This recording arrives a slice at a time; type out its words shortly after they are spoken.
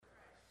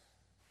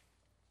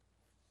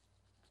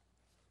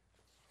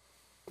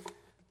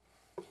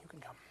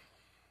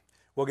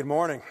Well, good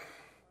morning.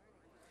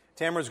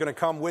 Tamara's going to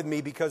come with me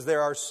because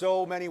there are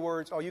so many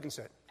words. Oh, you can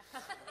sit.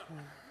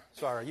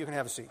 Sorry, you can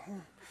have a seat.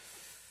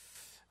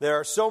 There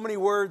are so many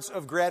words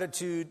of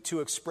gratitude to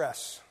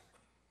express.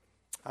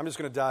 I'm just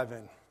going to dive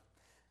in.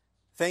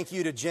 Thank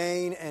you to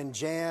Jane and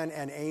Jan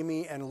and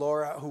Amy and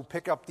Laura who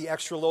pick up the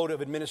extra load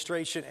of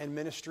administration and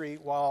ministry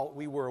while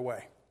we were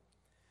away.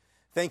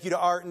 Thank you to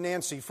Art and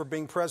Nancy for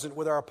being present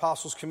with our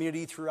Apostles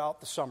community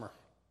throughout the summer.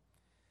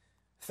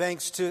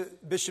 Thanks to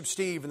Bishop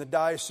Steve and the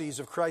Diocese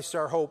of Christ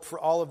Our Hope for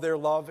all of their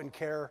love and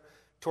care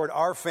toward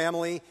our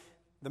family,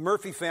 the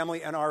Murphy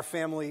family, and our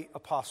family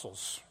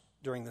apostles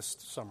during this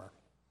summer.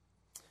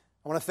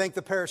 I want to thank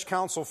the Parish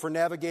Council for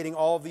navigating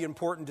all of the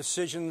important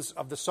decisions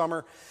of the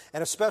summer,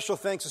 and a special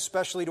thanks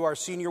especially to our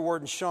Senior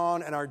Warden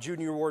Sean and our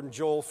Junior Warden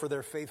Joel for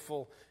their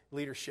faithful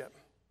leadership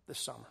this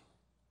summer.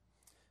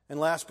 And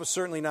last but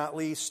certainly not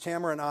least,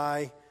 Tamara and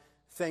I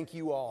thank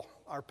you all,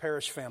 our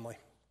parish family,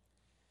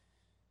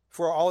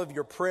 for all of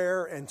your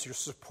prayer and your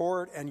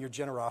support and your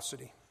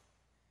generosity.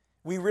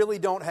 We really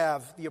don't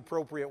have the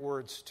appropriate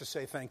words to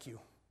say thank you.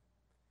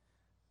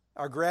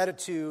 Our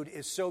gratitude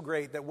is so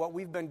great that what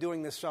we've been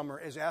doing this summer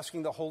is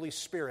asking the Holy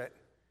Spirit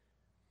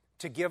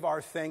to give our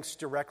thanks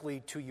directly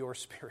to your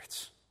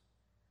spirits.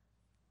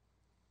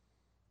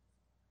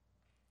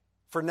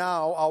 For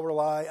now, I'll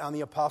rely on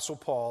the Apostle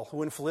Paul,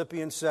 who in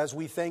Philippians says,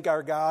 "We thank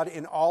our God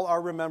in all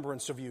our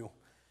remembrance of you,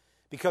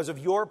 because of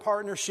your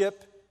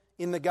partnership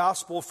in the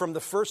gospel from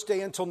the first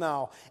day until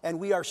now, and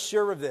we are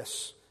sure of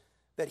this,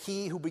 that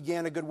he who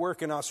began a good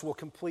work in us will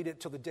complete it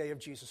till the day of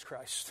Jesus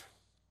Christ."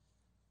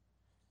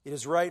 It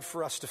is right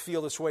for us to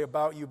feel this way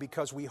about you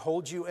because we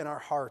hold you in our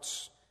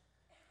hearts,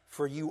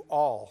 for you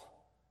all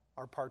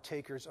are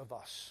partakers of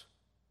us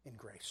in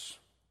grace.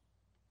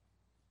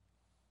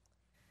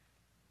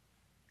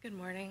 Good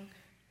morning.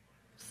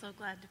 I'm so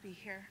glad to be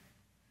here.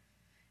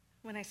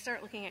 When I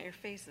start looking at your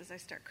faces, I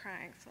start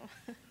crying.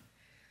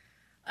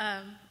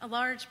 A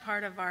large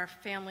part of our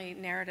family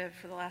narrative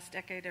for the last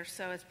decade or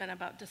so has been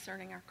about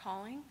discerning our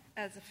calling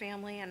as a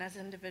family and as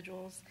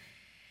individuals,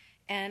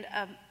 and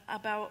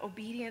about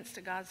obedience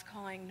to God's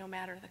calling no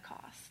matter the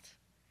cost,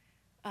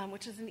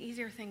 which is an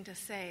easier thing to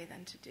say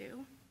than to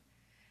do.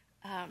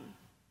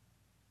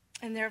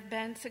 And there have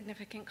been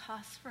significant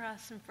costs for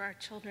us and for our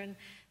children.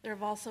 There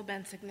have also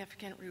been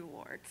significant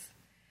rewards.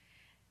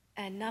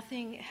 And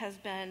nothing has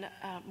been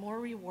more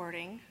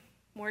rewarding,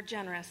 more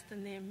generous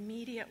than the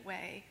immediate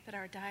way that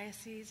our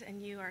diocese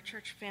and you, our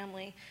church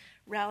family,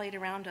 rallied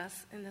around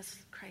us in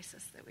this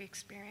crisis that we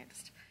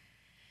experienced.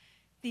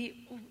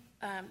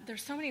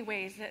 There's so many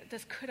ways that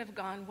this could have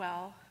gone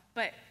well,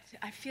 but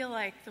I feel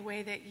like the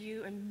way that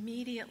you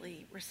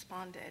immediately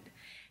responded,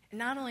 and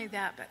not only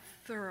that, but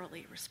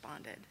thoroughly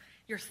responded,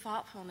 your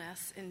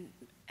thoughtfulness in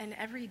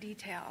every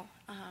detail,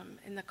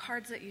 in the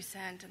cards that you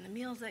sent, and the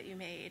meals that you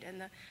made,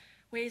 and the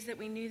ways that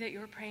we knew that you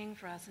were praying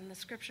for us, and the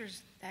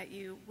scriptures that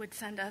you would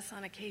send us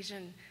on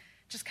occasion,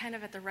 just kind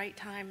of at the right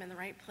time and the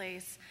right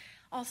place.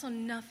 Also,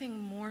 nothing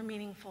more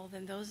meaningful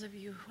than those of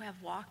you who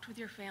have walked with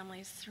your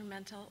families through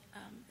mental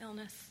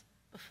illness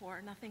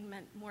before. Nothing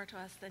meant more to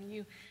us than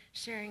you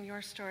sharing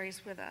your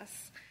stories with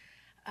us.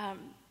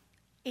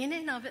 In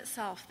and of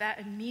itself, that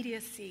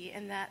immediacy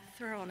and that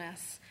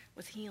thoroughness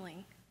was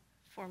healing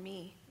for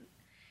me,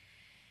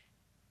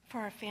 for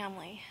our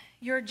family.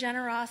 Your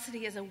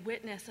generosity is a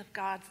witness of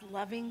God's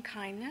loving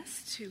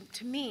kindness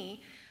to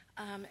me,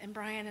 and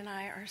Brian and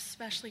I are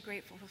especially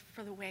grateful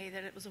for the way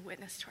that it was a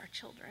witness to our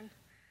children,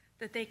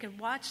 that they could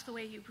watch the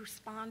way you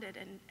responded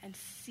and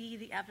see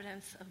the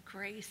evidence of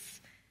grace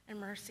and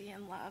mercy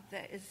and love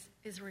that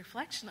is a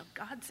reflection of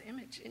God's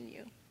image in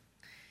you.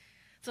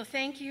 So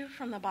thank you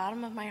from the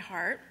bottom of my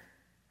heart.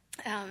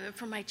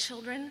 For my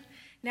children,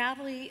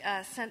 Natalie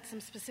sent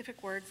some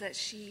specific words that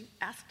she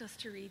asked us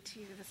to read to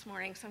you this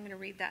morning, so I'm going to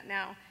read that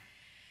now.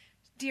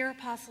 Dear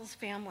Apostles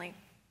family,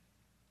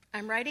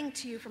 I'm writing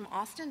to you from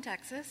Austin,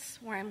 Texas,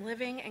 where I'm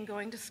living and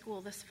going to school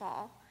this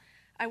fall.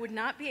 I would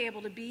not be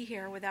able to be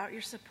here without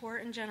your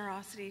support and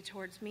generosity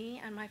towards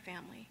me and my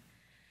family.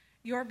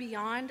 Your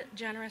beyond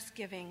generous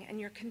giving and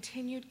your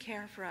continued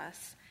care for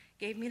us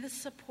gave me the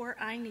support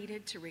I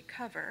needed to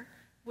recover,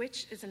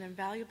 which is an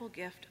invaluable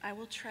gift I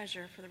will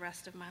treasure for the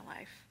rest of my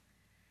life.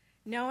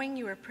 Knowing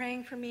you were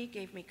praying for me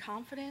gave me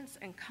confidence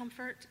and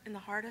comfort in the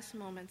hardest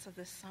moments of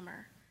this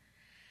summer.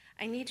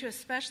 I need to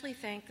especially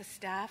thank the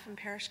staff and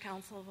Parish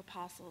Council of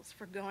Apostles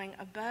for going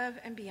above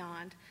and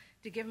beyond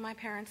to give my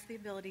parents the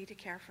ability to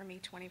care for me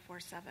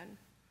 24/7.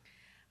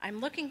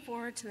 I'm looking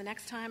forward to the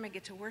next time I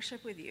get to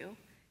worship with you.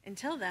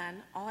 Until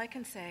then, all I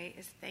can say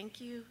is thank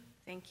you,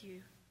 thank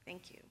you,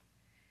 thank you.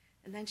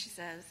 And then she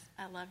says,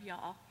 I love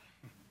y'all.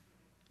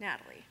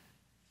 Natalie.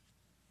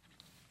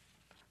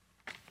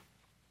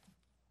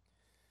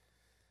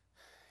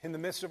 In the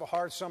midst of a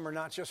hard summer,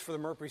 not just for the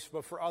Murphys,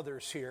 but for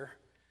others here,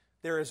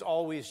 there is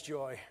always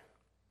joy.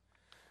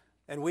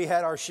 And we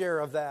had our share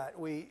of that.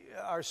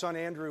 Our son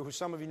Andrew, who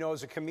some of you know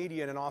is a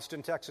comedian in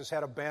Austin, Texas,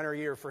 had a banner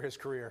year for his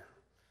career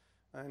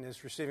and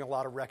is receiving a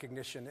lot of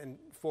recognition and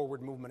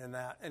forward movement in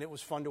that. And it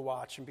was fun to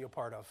watch and be a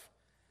part of.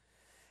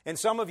 And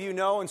some of you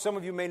know, and some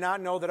of you may not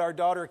know, that our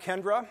daughter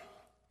Kendra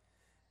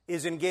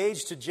is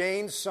engaged to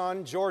Jane's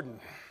son Jordan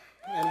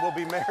and will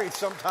be married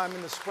sometime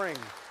in the spring.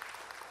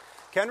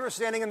 Kendra's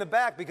standing in the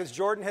back because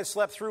Jordan has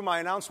slept through my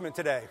announcement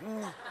today.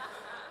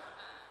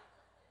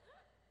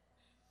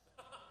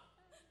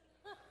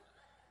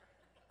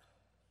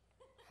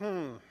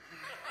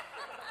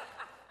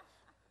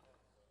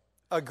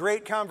 A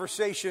great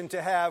conversation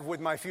to have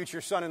with my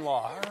future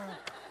son-in-law.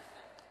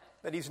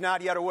 That he's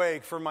not yet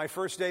awake for my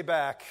first day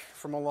back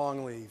from a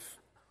long leave.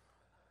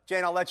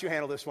 Jane, I'll let you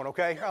handle this one,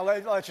 okay? I'll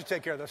let you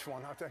take care of this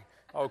one.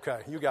 Okay,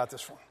 you got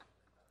this one.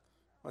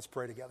 Let's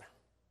pray together.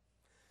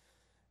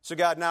 So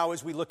God, now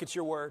as we look at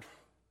your word,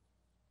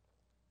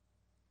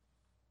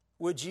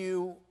 would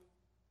you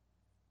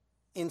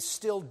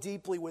instill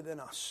deeply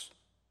within us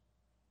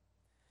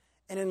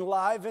and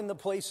enliven the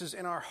places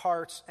in our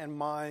hearts and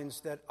minds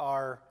that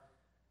are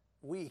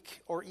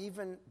weak or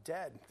even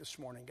dead this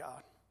morning,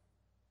 God?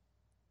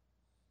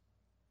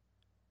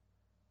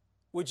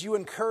 Would you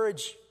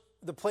encourage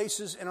the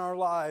places in our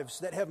lives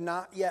that have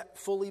not yet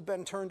fully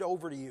been turned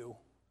over to you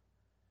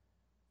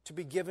to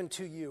be given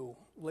to you,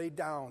 laid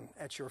down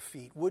at your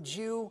feet? Would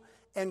you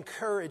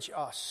encourage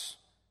us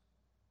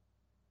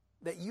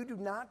that you do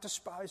not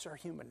despise our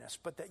humanness,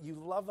 but that you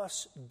love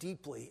us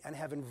deeply and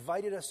have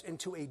invited us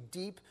into a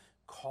deep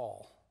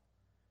call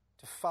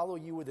to follow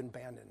you with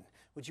abandon?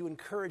 Would you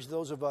encourage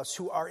those of us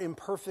who are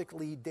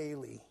imperfectly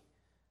daily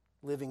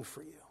living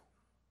for you?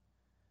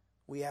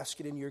 We ask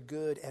it in your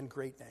good and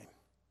great name.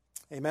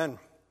 Amen.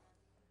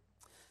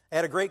 I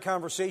had a great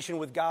conversation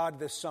with God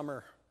this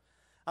summer.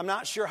 I'm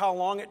not sure how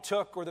long it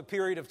took or the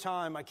period of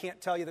time. I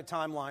can't tell you the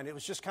timeline. It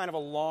was just kind of a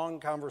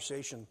long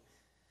conversation.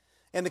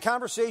 And the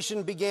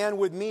conversation began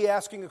with me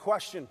asking a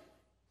question.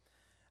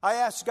 I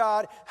asked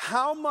God,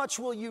 how much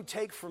will you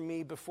take from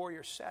me before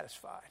you're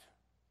satisfied?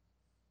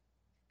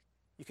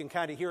 You can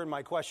kind of hear in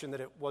my question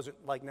that it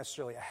wasn't like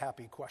necessarily a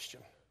happy question.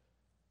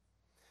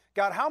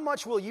 God, how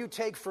much will you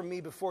take from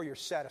me before you're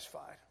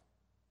satisfied?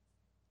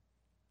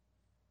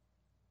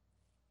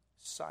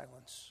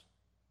 Silence.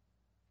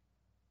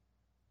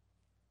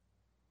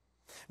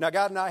 Now,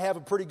 God and I have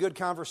a pretty good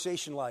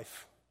conversation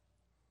life.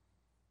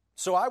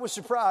 So I was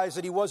surprised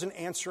that he wasn't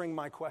answering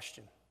my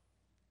question.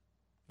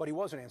 But he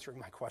wasn't answering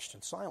my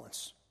question.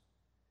 Silence.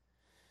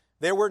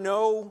 There were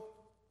no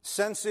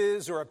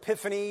senses or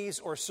epiphanies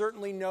or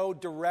certainly no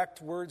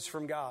direct words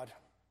from God.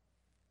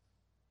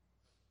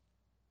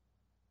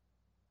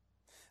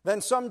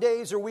 Then some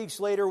days or weeks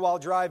later while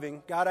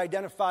driving, God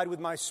identified with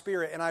my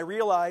spirit, and I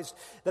realized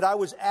that I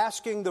was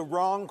asking the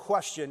wrong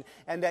question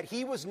and that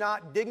he was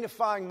not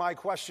dignifying my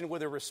question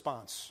with a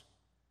response.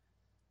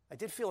 I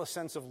did feel a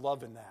sense of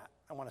love in that,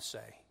 I want to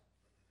say,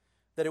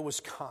 that it was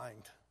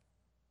kind.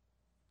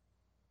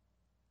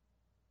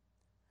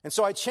 And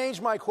so I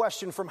changed my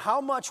question from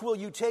how much will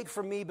you take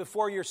from me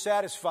before you're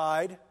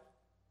satisfied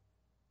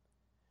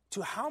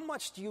to how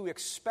much do you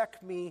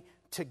expect me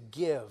to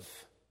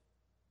give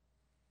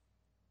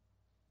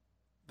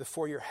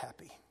before you're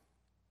happy?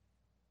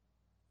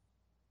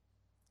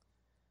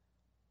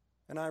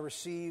 And I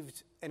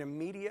received an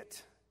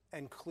immediate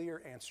and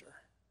clear answer.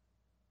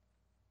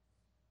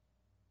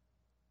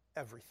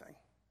 Everything.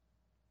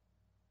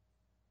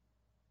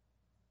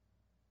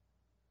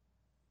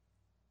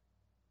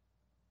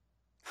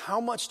 How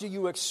much do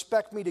you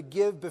expect me to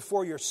give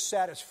before you're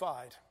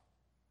satisfied?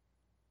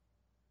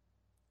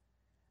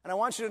 And I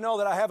want you to know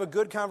that I have a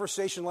good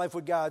conversation life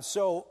with God.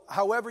 So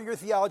however your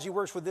theology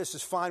works with this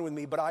is fine with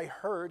me. But I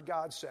heard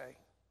God say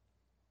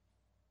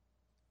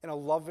in a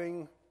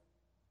loving,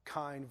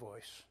 kind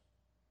voice,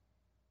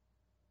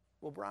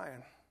 well,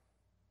 Brian,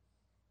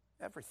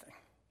 everything.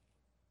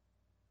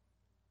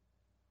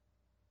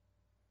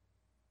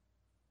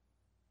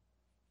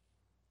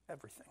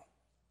 Everything.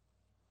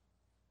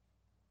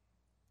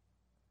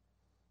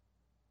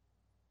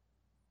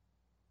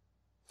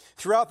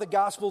 Throughout the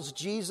Gospels,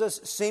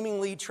 Jesus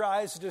seemingly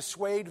tries to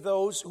dissuade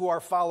those who are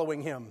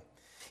following him.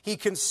 He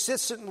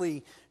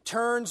consistently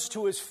turns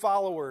to his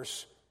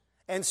followers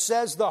and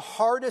says the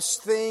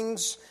hardest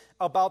things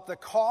about the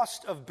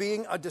cost of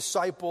being a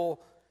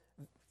disciple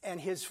and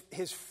his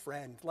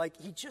friend. Like,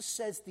 he just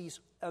says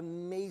these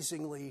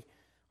amazingly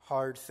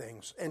hard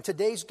things. And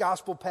today's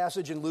gospel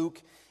passage in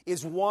Luke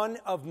is one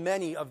of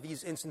many of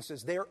these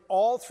instances. They're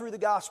all through the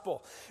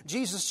gospel.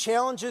 Jesus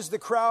challenges the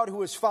crowd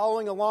who is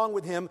following along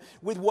with him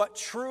with what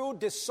true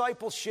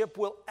discipleship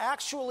will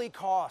actually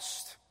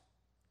cost.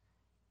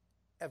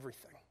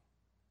 Everything.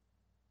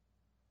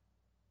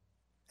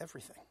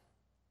 Everything.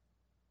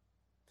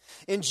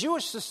 In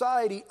Jewish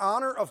society,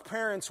 honor of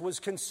parents was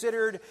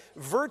considered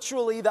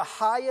virtually the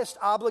highest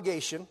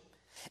obligation,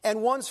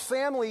 and one's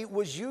family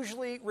was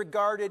usually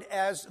regarded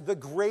as the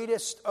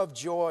greatest of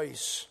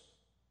joys.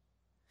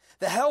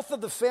 The health of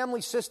the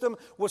family system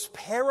was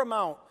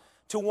paramount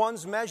to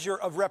one's measure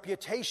of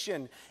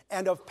reputation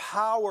and of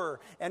power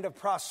and of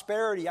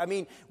prosperity. I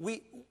mean,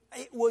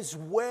 it was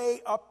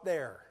way up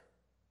there.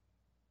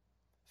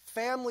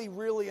 Family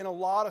really, in a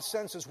lot of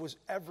senses, was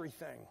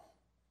everything.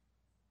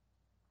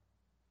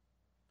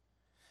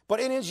 But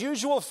in his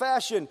usual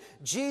fashion,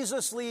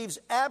 Jesus leaves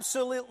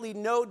absolutely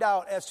no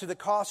doubt as to the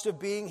cost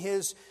of being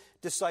his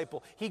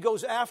disciple. He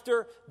goes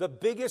after the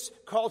biggest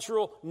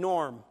cultural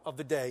norm of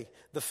the day,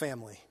 the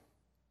family.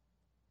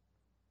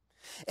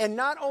 And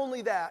not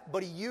only that,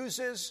 but he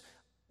uses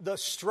the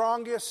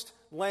strongest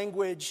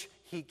language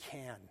he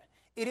can.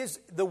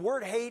 The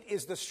word hate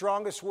is the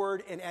strongest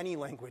word in any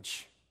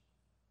language.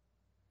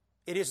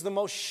 It is the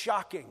most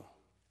shocking.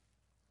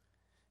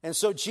 And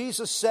so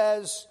Jesus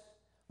says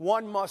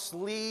one must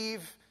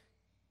leave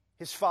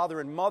his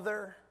father and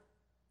mother,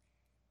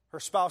 her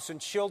spouse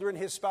and children,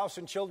 his spouse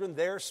and children,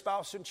 their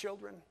spouse and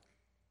children,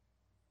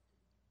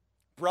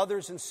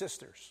 brothers and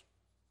sisters.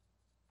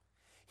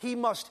 He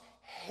must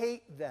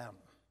hate them.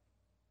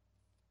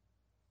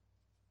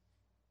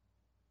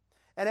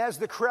 And as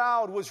the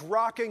crowd was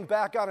rocking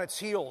back on its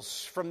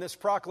heels from this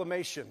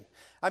proclamation,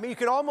 I mean, you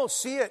can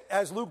almost see it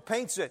as Luke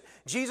paints it.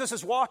 Jesus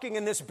is walking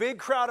and this big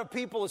crowd of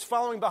people is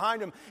following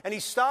behind him. And he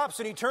stops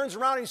and he turns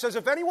around and he says,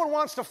 if anyone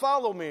wants to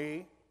follow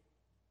me,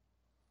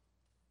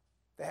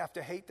 they have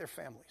to hate their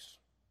families.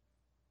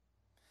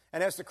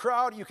 And as the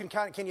crowd, you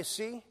can you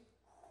see?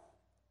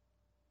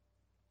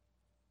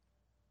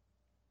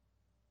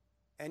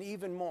 And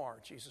even more,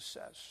 Jesus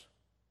says,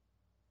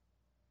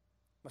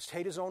 must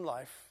hate his own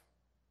life,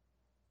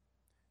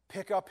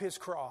 pick up his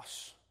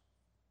cross,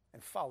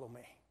 and follow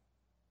me.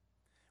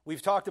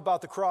 We've talked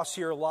about the cross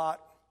here a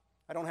lot.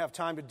 I don't have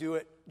time to do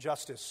it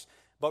justice.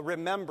 But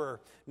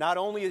remember, not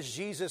only is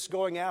Jesus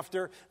going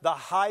after the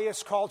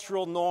highest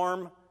cultural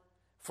norm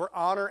for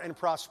honor and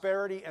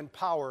prosperity and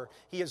power,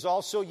 he is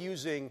also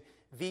using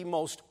the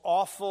most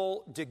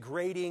awful,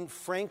 degrading,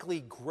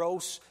 frankly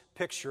gross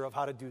picture of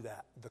how to do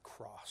that, the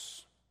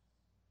cross.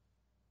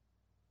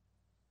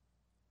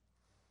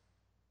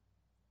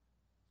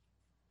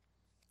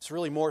 It's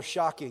really more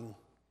shocking,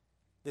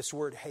 this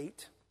word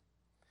hate,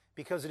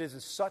 because it is in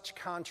such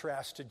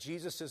contrast to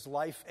Jesus'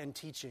 life and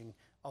teaching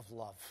of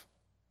love.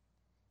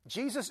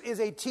 Jesus is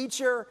a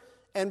teacher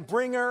and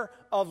bringer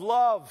of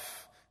love.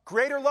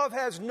 Greater love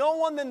has no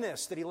one than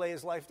this, that he lay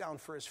his life down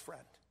for his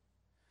friend.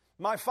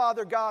 My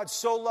Father God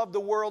so loved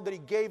the world that he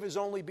gave his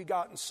only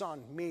begotten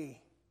Son,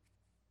 me.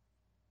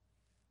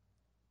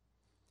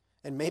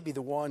 And maybe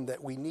the one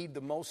that we need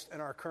the most in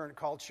our current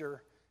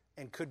culture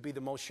and could be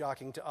the most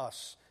shocking to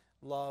us.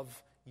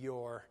 Love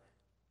your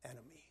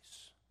enemies.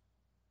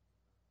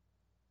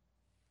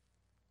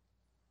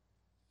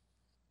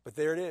 But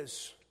there it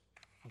is.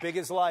 Big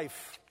as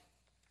life,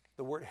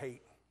 the word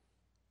hate.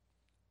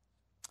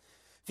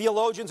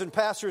 Theologians and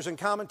pastors and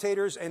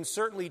commentators and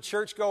certainly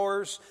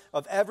churchgoers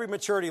of every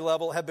maturity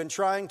level have been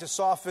trying to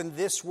soften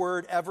this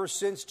word ever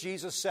since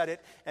Jesus said it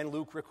and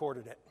Luke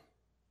recorded it.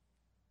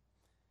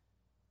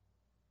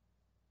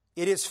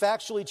 It is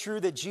factually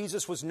true that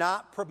Jesus was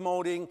not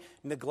promoting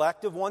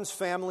neglect of one's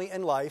family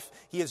and life.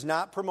 He is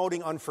not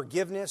promoting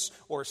unforgiveness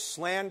or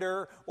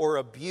slander or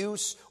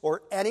abuse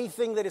or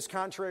anything that is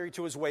contrary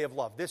to his way of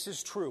love. This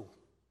is true.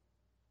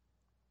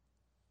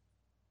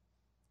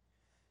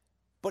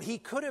 But he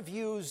could have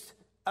used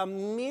a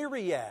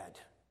myriad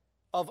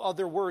of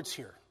other words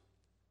here,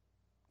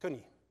 couldn't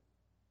he?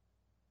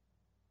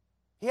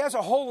 He has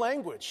a whole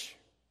language,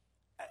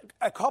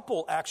 a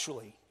couple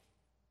actually.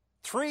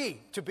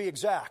 3 to be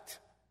exact.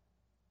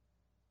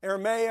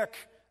 Aramaic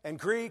and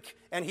Greek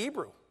and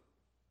Hebrew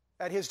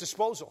at his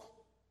disposal.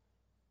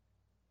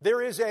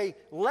 There is a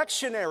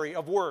lectionary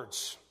of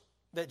words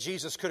that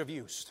Jesus could have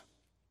used.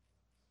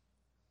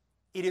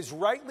 It is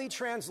rightly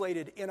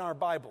translated in our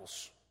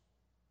Bibles,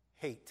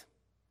 hate.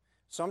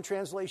 Some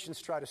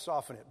translations try to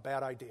soften it.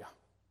 Bad idea.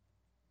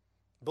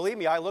 Believe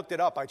me, I looked it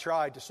up. I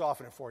tried to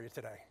soften it for you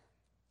today.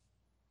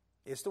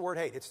 It's the word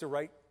hate.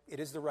 It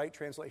is the right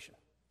translation.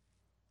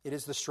 It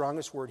is the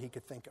strongest word he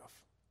could think of.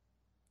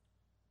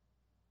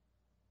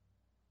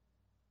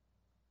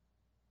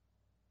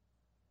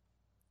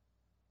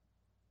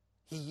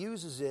 He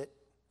uses it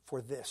for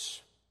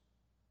this.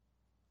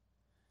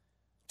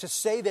 To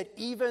say that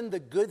even the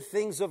good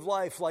things of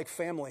life, like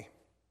family,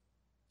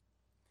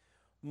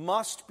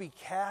 must be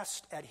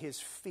cast at his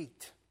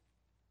feet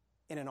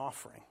in an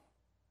offering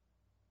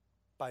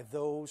by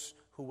those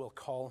who will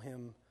call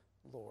him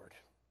Lord.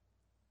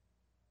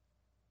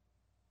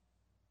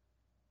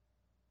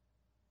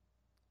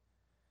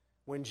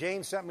 When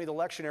Jane sent me the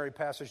lectionary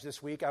passage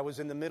this week, I was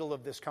in the middle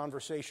of this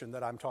conversation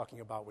that I'm talking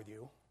about with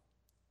you.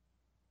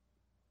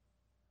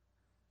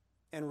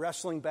 And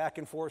wrestling back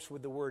and forth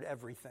with the word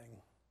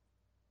everything.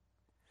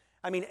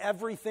 I mean,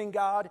 everything,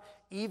 God,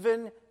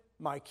 even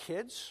my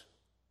kids.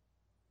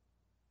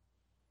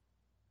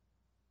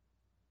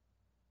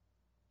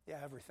 Yeah,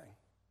 everything.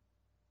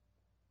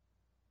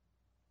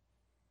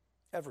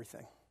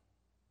 Everything.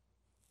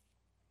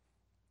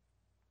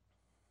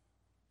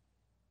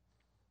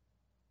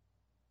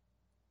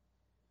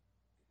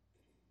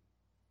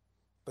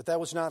 But that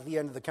was not the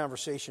end of the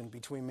conversation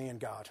between me and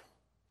God.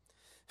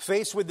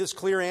 Faced with this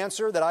clear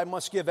answer that I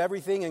must give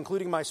everything,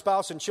 including my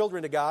spouse and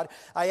children, to God,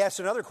 I asked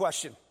another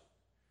question.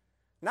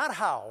 Not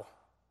how.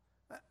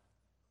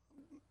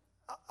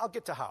 I'll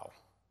get to how.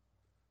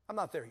 I'm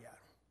not there yet.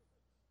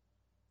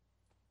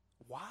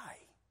 Why?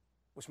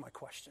 Was my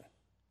question.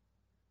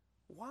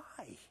 Why?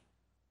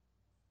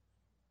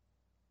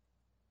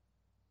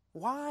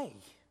 Why?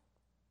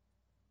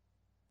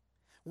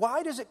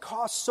 Why does it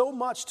cost so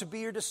much to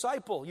be your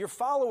disciple, your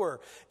follower?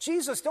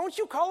 Jesus, don't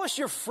you call us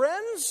your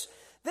friends?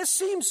 This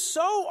seems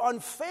so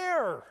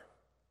unfair.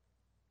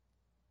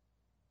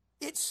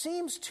 It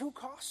seems too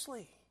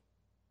costly.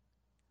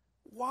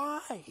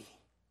 Why?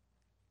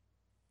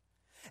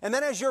 And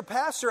then as your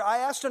pastor, I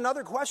asked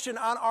another question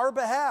on our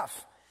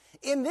behalf.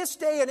 In this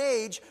day and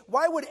age,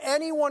 why would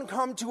anyone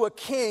come to a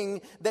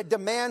king that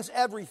demands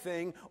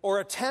everything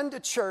or attend a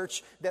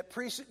church that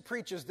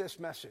preaches this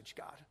message,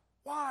 God?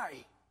 Why?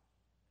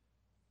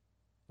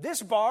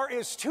 This bar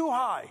is too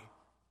high,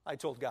 I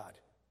told God.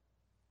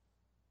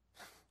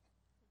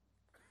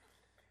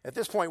 At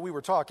this point, we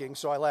were talking,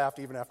 so I laughed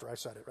even after I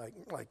said it, right?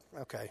 Like,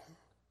 okay.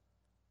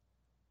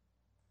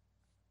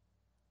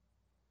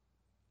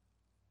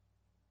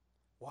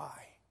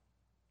 Why?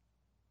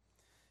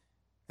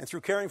 And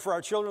through caring for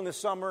our children this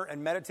summer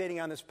and meditating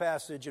on this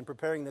passage and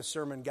preparing this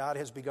sermon, God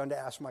has begun to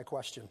ask my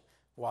question.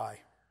 Why?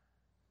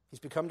 He's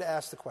begun to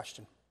ask the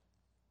question.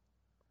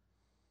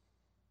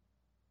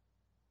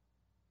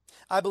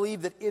 I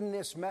believe that in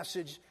this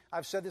message,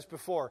 I've said this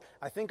before,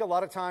 I think a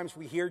lot of times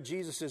we hear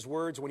Jesus'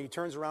 words when he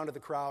turns around to the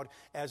crowd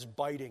as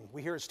biting.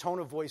 We hear his tone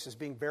of voice as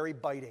being very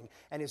biting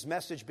and his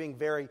message being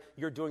very,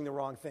 you're doing the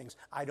wrong things.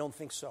 I don't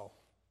think so.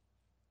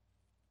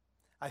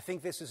 I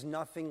think this is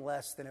nothing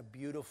less than a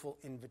beautiful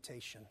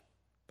invitation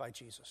by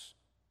Jesus.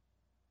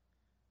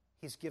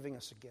 He's giving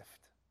us a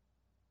gift.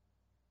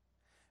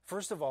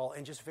 First of all,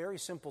 in just very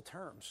simple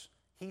terms,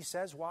 he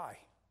says why.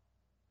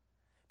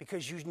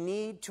 Because you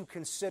need to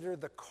consider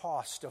the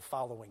cost of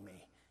following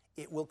me.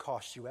 It will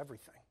cost you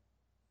everything.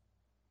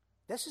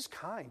 This is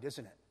kind,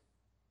 isn't it?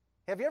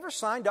 Have you ever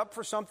signed up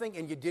for something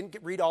and you didn't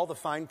read all the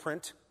fine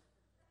print?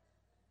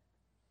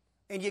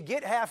 And you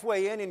get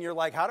halfway in and you're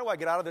like, how do I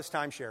get out of this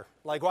timeshare?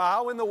 Like, well,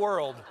 how in the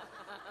world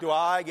do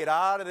I get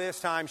out of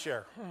this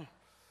timeshare?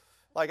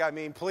 Like, I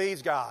mean,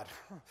 please, God.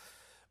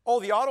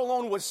 Oh, the auto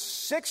loan was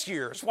 6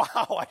 years.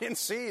 Wow, I didn't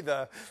see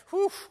the,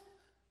 whew.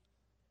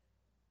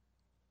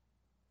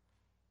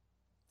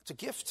 It's a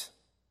gift.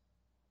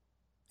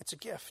 It's a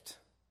gift.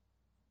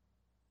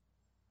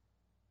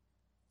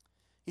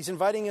 He's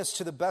inviting us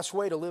to the best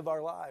way to live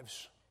our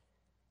lives.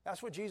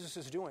 That's what Jesus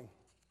is doing.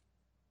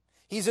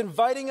 He's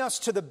inviting us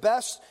to the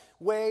best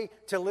way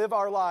to live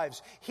our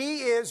lives. He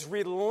is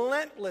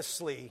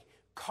relentlessly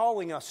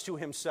calling us to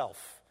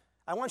himself.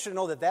 I want you to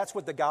know that that's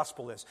what the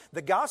gospel is.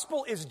 The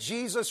gospel is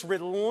Jesus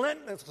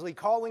relentlessly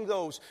calling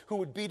those who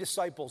would be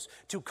disciples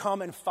to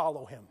come and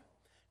follow him.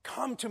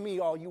 Come to me,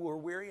 all you who are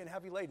weary and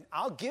heavy laden.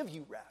 I'll give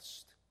you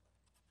rest.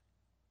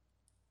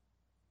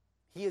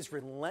 He is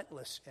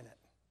relentless in it.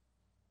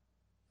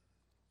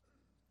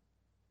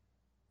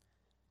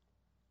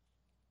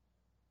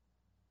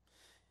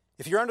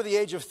 If you're under the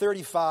age of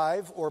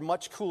 35 or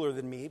much cooler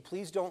than me,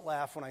 please don't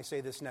laugh when I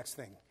say this next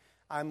thing.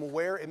 I'm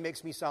aware it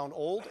makes me sound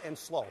old and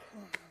slow.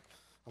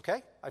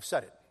 Okay? I've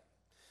said it.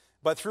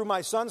 But through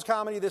my son's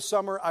comedy this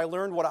summer, I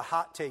learned what a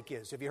hot take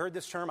is. Have you heard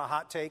this term, a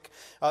hot take?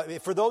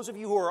 For those of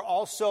you who are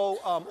also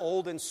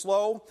old and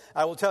slow,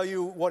 I will tell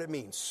you what it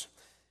means.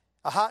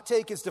 A hot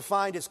take is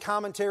defined as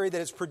commentary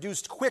that is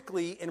produced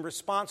quickly in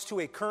response to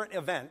a current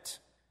event,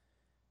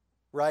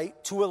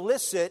 right, to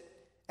elicit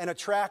and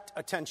attract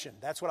attention.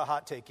 That's what a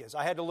hot take is.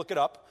 I had to look it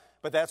up,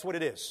 but that's what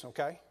it is,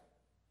 okay?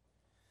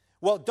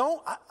 Well,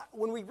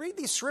 when we read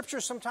these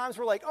scriptures, sometimes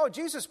we're like, oh,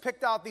 Jesus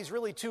picked out these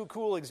really two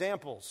cool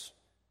examples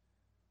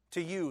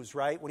to use,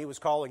 right, when he was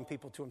calling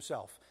people to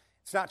himself.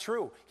 It's not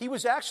true. He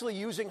was actually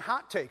using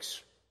hot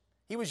takes.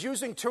 He was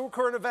using two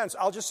current events.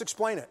 I'll just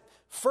explain it.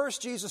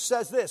 First, Jesus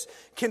says this,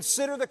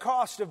 consider the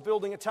cost of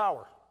building a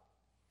tower.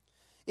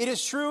 It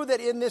is true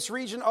that in this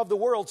region of the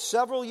world,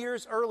 several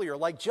years earlier,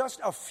 like just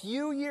a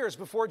few years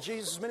before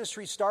Jesus'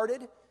 ministry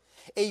started,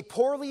 a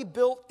poorly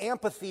built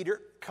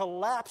amphitheater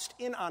collapsed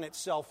in on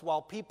itself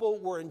while people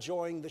were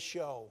enjoying the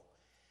show.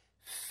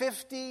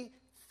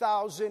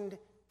 50,000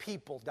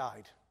 people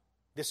died.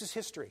 This is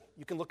history.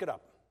 You can look it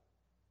up.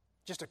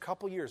 Just a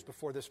couple years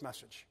before this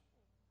message.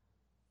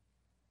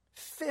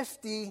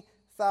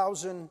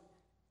 50,000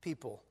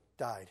 people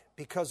died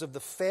because of the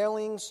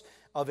failings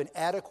of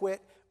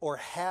inadequate or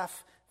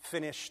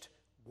half-finished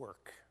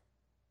work.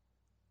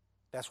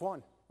 That's one.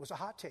 It was a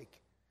hot take.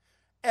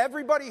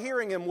 Everybody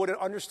hearing him would have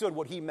understood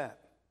what he meant.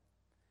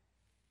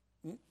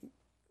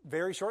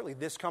 Very shortly,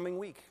 this coming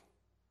week,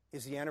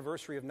 is the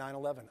anniversary of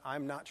 9/11.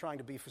 I'm not trying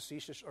to be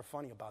facetious or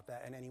funny about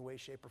that in any way,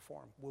 shape, or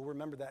form. We'll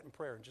remember that in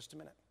prayer in just a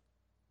minute.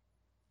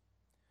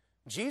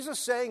 Jesus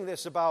saying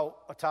this about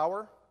a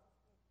tower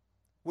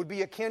would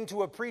be akin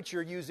to a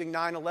preacher using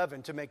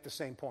 9/11 to make the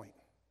same point.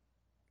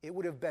 It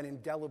would have been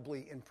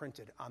indelibly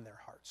imprinted on their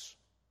hearts.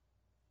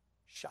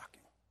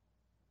 Shocking.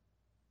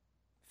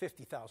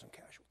 50,000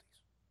 casualties.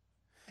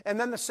 And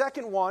then the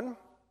second one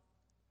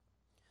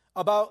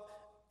about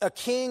a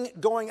king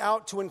going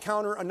out to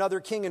encounter another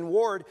king in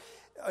war.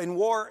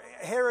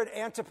 Herod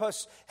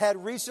Antipas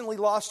had recently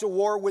lost a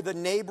war with a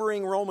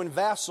neighboring Roman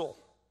vassal.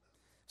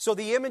 So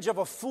the image of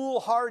a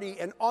foolhardy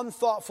and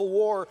unthoughtful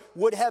war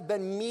would have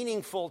been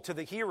meaningful to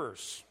the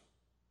hearers.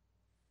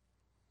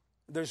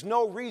 There's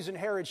no reason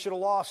Herod should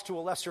have lost to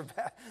a lesser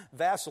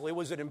vassal. It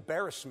was an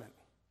embarrassment.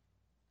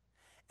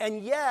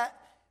 And yet,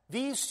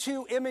 these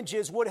two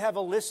images would have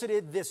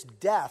elicited this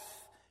death.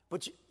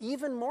 But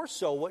even more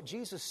so, what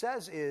Jesus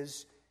says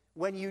is,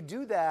 when you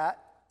do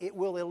that, it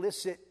will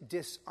elicit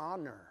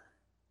dishonor.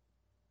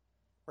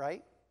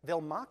 Right?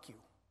 They'll mock you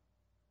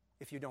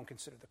if you don't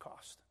consider the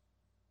cost.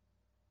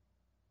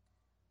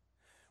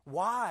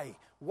 Why?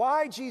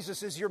 Why,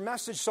 Jesus, is your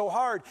message so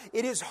hard?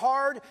 It is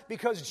hard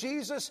because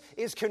Jesus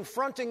is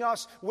confronting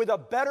us with a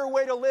better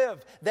way to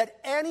live, that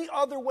any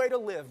other way to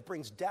live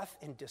brings death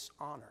and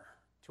dishonor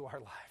to our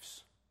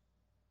lives.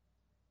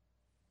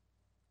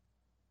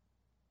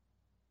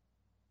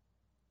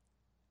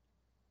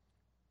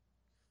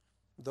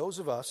 Those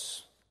of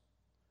us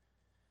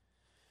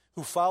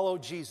who follow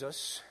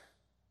Jesus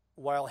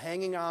while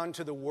hanging on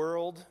to the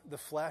world, the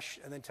flesh,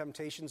 and the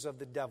temptations of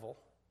the devil,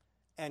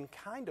 and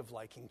kind of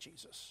liking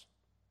Jesus,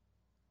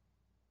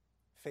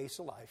 face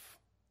a life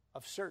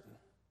of certain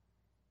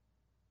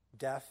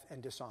death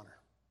and dishonor.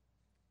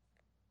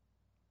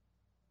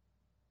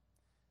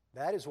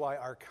 That is why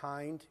our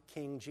kind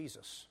King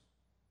Jesus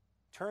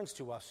turns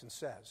to us and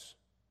says,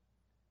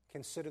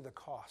 consider the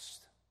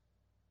cost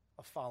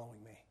of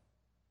following me.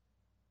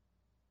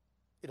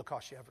 It'll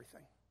cost you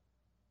everything.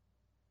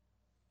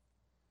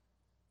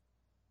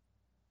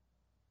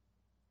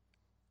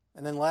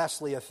 And then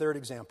lastly, a third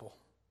example.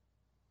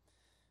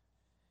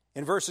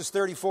 In verses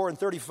 34 and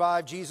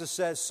 35, Jesus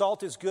says,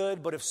 salt is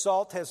good, but if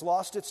salt has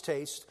lost its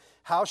taste,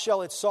 how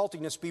shall its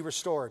saltiness be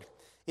restored?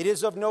 It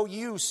is of no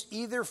use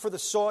either for the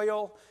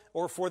soil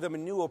or for the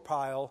manure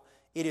pile.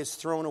 It is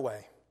thrown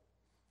away.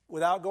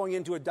 Without going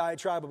into a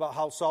diatribe about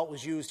how salt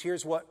was used,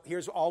 here's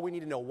all we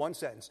need to know. One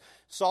sentence.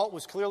 Salt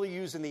was clearly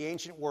used in the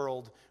ancient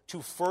world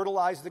to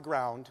fertilize the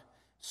ground,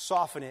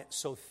 soften it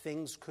so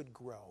things could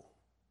grow,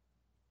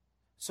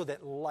 so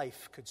that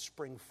life could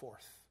spring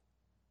forth.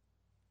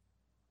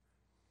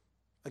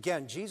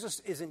 Again, Jesus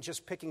isn't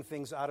just picking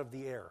things out of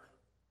the air.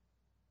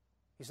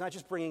 He's not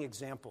just bringing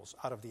examples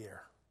out of the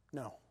air.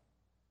 No.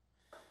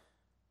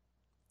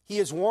 He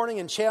is warning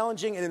and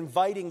challenging and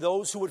inviting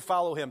those who would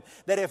follow him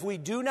that if we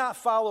do not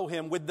follow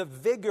him with the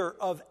vigor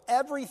of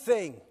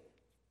everything,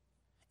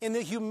 in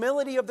the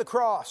humility of the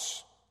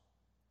cross,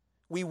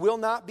 we will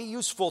not be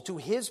useful to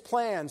his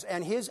plans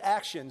and his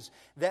actions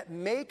that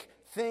make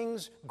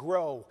things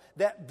grow,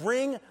 that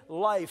bring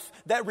life,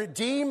 that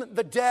redeem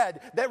the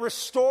dead, that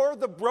restore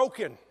the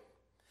broken,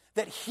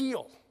 that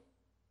heal,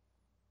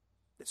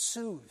 that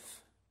soothe.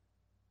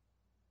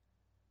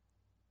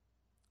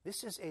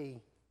 This is a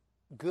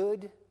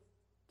good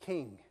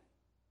king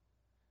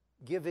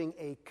giving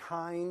a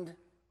kind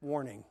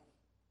warning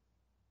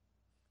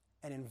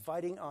and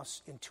inviting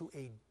us into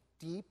a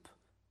deep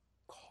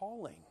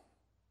calling.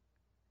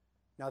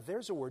 Now,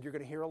 there's a word you're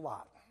going to hear a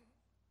lot.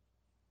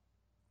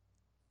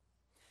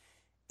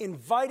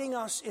 Inviting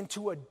us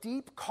into a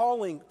deep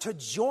calling to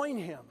join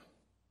him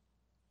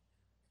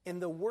in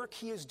the work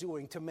he is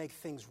doing to make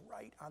things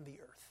right on the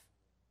earth.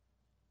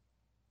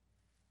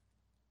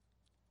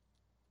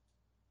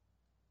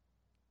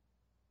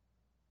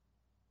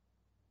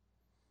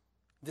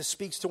 This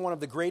speaks to one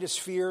of the greatest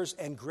fears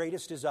and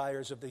greatest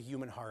desires of the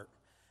human heart.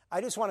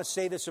 I just want to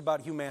say this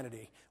about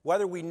humanity.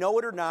 Whether we know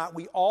it or not,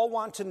 we all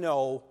want to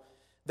know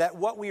that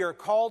what we are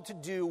called to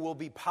do will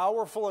be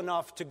powerful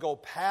enough to go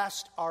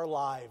past our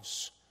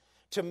lives,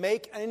 to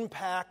make an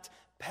impact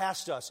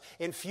past us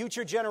in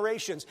future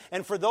generations.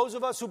 And for those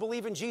of us who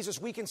believe in Jesus,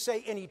 we can say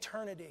in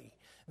eternity.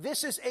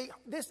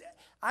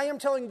 I am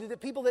telling you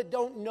that people that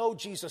don't know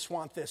Jesus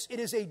want this. It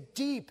is a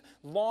deep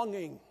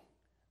longing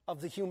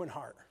of the human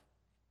heart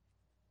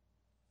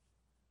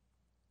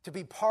to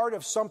be part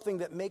of something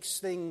that makes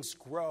things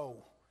grow,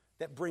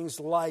 that brings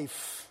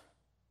life.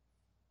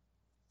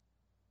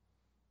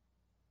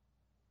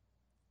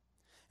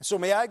 So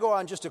may I go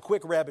on just a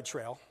quick rabbit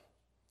trail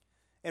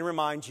and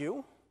remind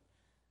you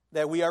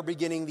that we are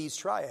beginning these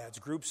triads,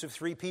 groups of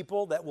 3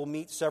 people that will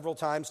meet several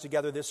times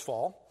together this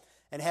fall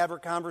and have a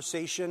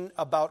conversation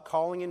about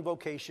calling and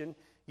vocation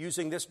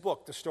using this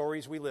book, The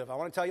Stories We Live. I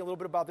want to tell you a little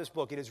bit about this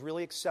book. It is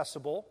really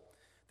accessible.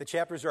 The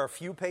chapters are a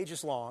few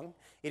pages long.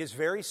 It is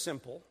very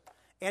simple,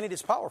 and it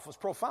is powerful. It's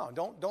profound.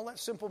 Don't let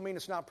simple mean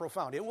it's not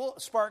profound. It will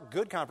spark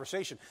good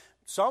conversation.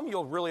 Some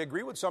you'll really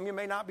agree with, some you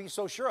may not be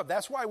so sure of.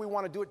 That's why we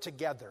want to do it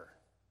together.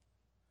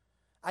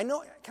 I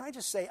know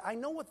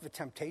what the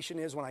temptation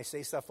is when I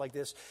say stuff like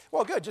this.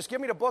 Well, good, just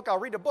give me the book, I'll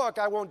read the book,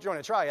 I won't join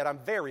a triad, I'm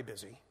very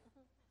busy.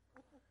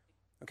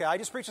 Okay, I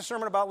just preached a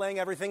sermon about laying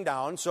everything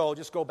down, so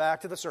just go back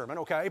to the sermon,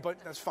 okay,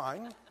 but that's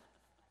fine.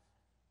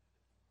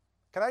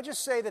 Can I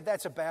just say that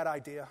that's a bad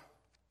idea?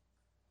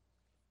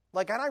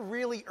 Like, and I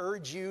really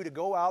urge you to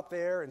go out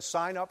there and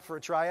sign up for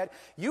a triad.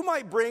 You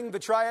might bring the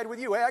triad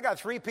with you. Hey, I got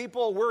 3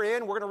 people. We're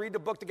in. We're going to read the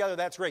book together.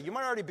 That's great. You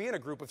might already be in a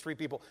group of 3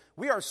 people.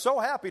 We are so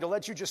happy to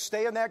let you just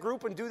stay in that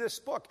group and do this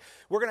book.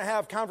 We're going to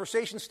have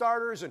conversation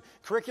starters and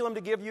curriculum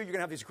to give you. You're going to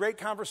have these great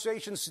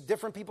conversations.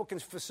 Different people can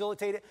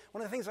facilitate it.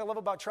 One of the things I love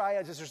about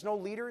triads is there's no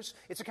leaders.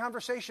 It's a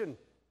conversation.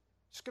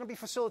 It's going to be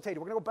facilitated.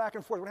 We're going to go back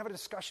and forth. We're going to have a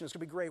discussion. It's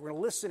going to be great. We're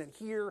going to listen and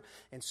hear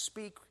and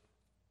speak.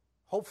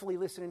 Hopefully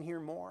listen and hear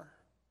more.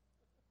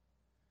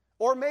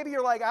 Or maybe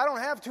you're like, I don't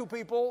have 2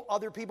 people,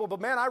 other people, but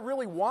man, I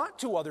really want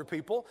 2 other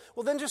people.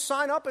 Well, then just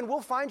sign up and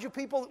we'll find you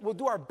people. We'll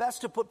do our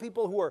best to put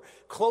people who are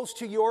close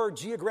to your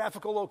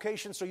geographical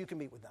location so you can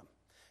meet with them.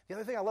 The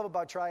other thing I love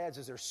about triads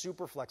is they're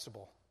super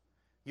flexible.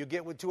 You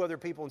get with 2 other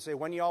people and say,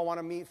 when y'all want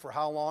to meet, for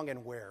how long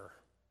and where.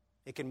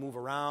 It can move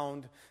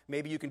around.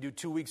 Maybe you can do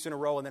 2 weeks in a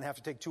row and then have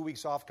to take 2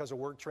 weeks off because of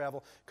work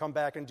travel. Come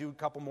back and do a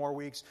couple more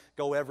weeks.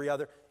 Go every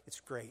other.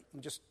 It's great.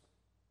 And just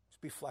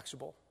be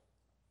flexible.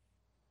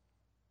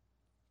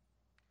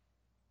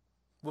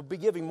 We'll be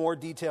giving more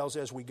details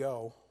as we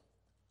go.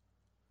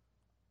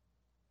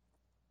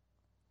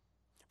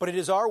 But it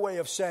is our way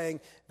of saying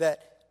that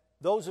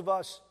those of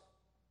us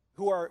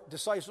who are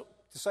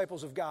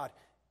disciples of God,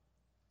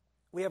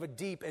 we have a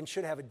deep and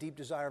should have a deep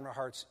desire in our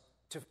hearts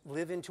to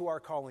live into our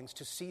callings,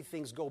 to see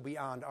things go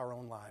beyond our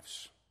own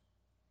lives.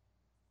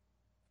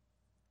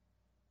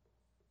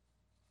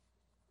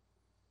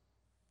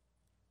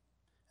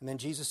 And then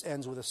Jesus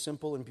ends with a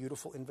simple and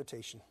beautiful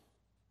invitation.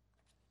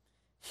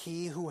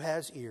 He who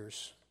has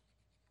ears,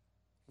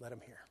 let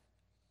him hear.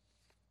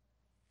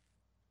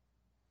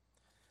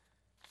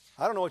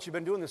 I don't know what you've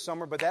been doing this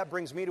summer, but that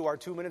brings me to our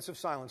 2 minutes of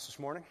silence this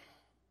morning.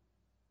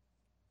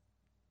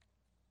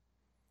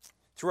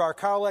 Through our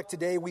collect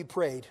today, we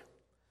prayed,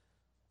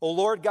 O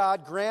Lord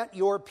God, grant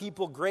your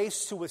people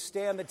grace to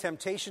withstand the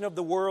temptation of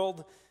the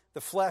world,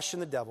 the flesh,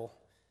 and the devil,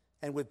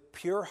 and with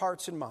pure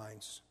hearts and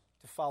minds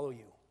to follow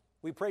you.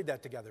 We prayed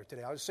that together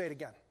today. I'll just say it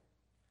again.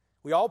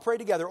 We all pray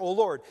together, O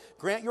Lord,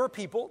 grant your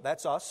people,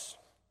 that's us,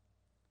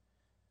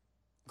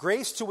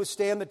 grace to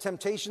withstand the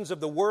temptations of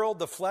the world,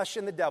 the flesh,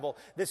 and the devil.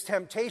 This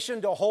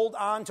temptation to hold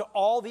on to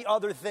all the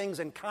other things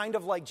and kind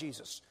of like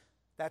Jesus.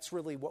 That's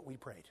really what we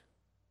prayed.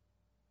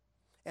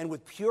 And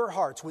with pure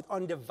hearts, with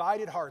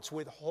undivided hearts,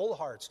 with whole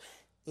hearts,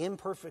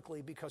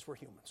 imperfectly because we're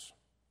humans.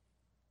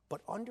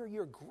 But under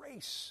your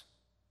grace,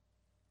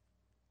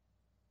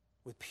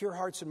 with pure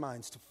hearts and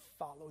minds to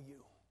follow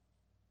you.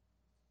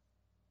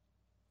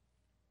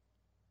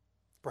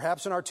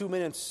 Perhaps in our 2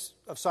 minutes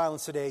of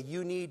silence today,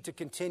 you need to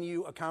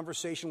continue a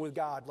conversation with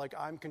God like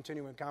I'm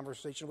continuing a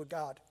conversation with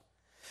God.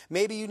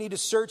 Maybe you need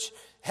to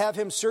have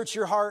him search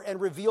your heart and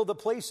reveal the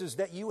places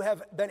that you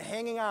have been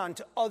hanging on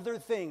to other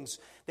things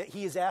that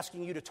he is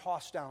asking you to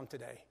toss down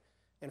today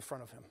in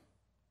front of him.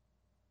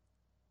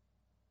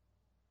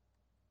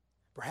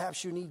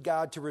 Perhaps you need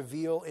God to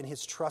reveal in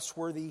his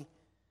trustworthy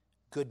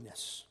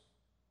goodness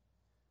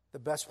the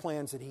best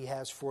plans that he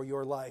has for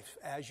your life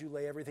as you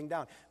lay everything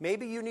down.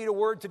 Maybe you need a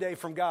word today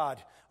from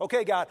God.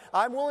 Okay, God,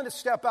 I'm willing to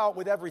step out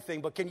with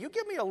everything, but can you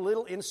give me a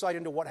little insight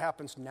into what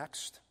happens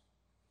next?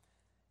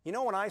 You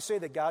know, when I say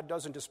that God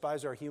doesn't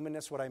despise our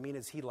humanness, what I mean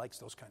is he likes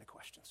those kind of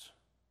questions.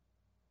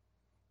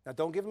 Now,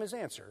 don't give him his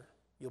answer.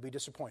 You'll be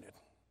disappointed.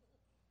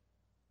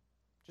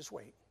 Just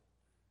wait.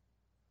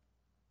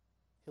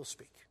 He'll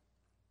speak.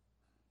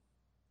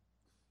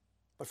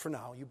 But for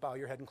now, you bow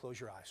your head and close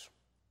your eyes.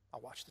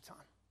 I'll watch the time.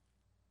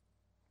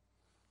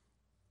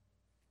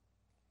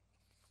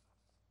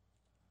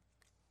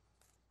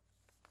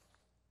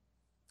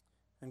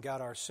 And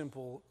God, our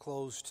simple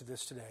close to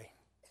this today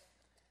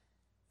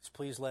is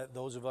please let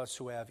those of us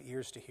who have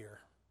ears to hear.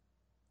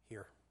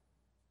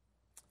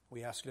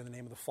 We ask it in the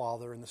name of the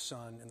Father, and the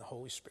Son, and the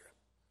Holy Spirit.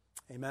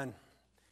 Amen.